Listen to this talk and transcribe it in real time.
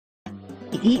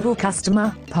The Evil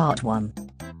Customer, Part 1.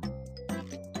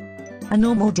 A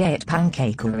normal day at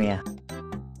Pancakeria.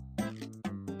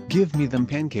 Give me them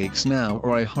pancakes now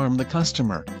or I harm the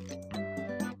customer.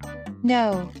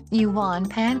 No, you want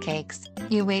pancakes.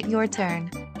 You wait your turn.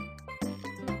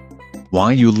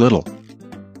 Why, you little?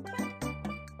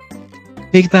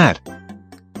 Take that.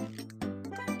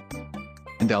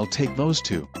 And I'll take those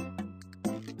two.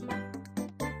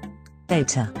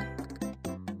 Later.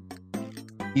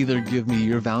 Either give me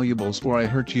your valuables or I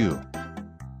hurt you.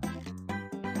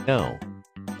 No.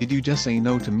 Did you just say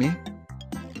no to me?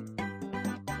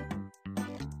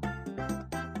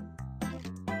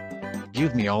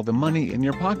 Give me all the money in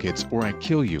your pockets or I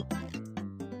kill you.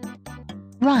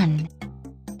 Run.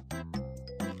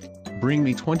 Bring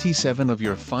me 27 of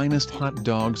your finest hot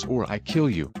dogs or I kill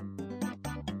you.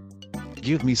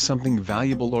 Give me something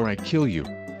valuable or I kill you.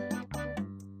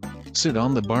 Sit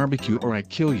on the barbecue or I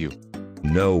kill you.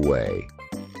 No way.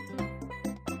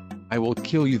 I will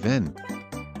kill you then.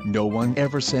 No one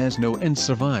ever says no and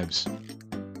survives.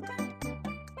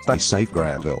 Stay safe,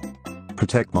 Granville.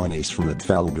 Protect my niece from that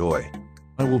foul boy.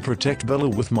 I will protect Bella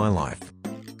with my life.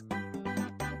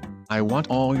 I want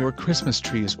all your Christmas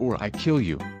trees or I kill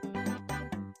you.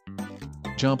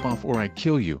 Jump off or I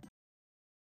kill you.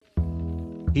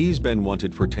 He's been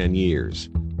wanted for 10 years.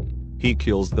 He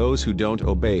kills those who don't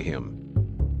obey him.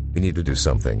 We need to do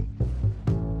something.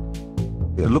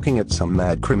 You're looking at some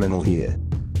mad criminal here.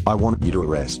 I want you to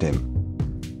arrest him.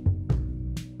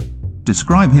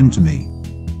 Describe him to me.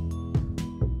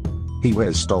 He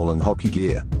wears stolen hockey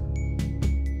gear.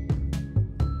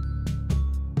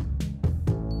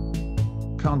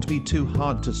 Can't be too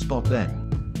hard to spot then.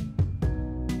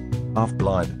 Half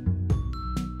blind.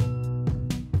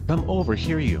 Come over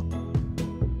here, you.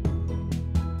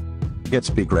 Gets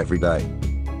bigger every day.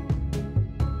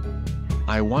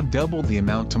 I want double the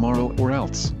amount tomorrow or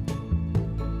else.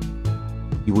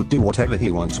 He would do whatever he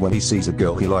wants when he sees a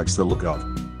girl he likes the look of.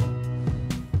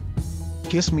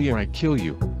 Kiss me or I kill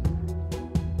you.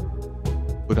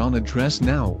 Put on a dress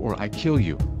now or I kill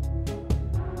you.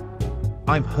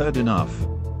 I've heard enough.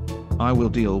 I will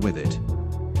deal with it.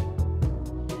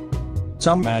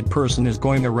 Some mad person is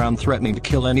going around threatening to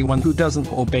kill anyone who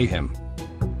doesn't obey him.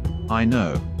 I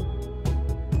know.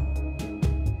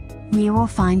 We will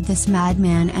find this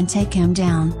madman and take him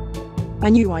down. I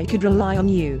knew I could rely on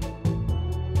you.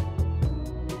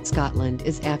 Scotland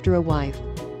is after a wife.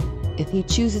 If he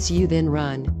chooses you, then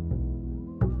run.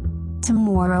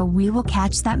 Tomorrow we will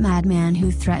catch that madman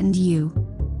who threatened you.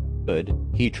 Good,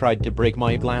 he tried to break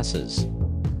my glasses.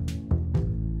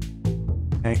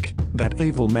 Heck, that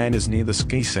evil man is near the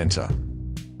ski center.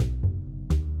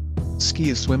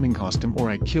 Ski a swimming costume or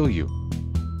I kill you.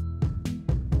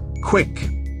 Quick!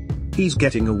 He's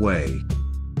getting away.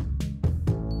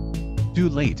 Too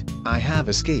late, I have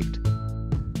escaped.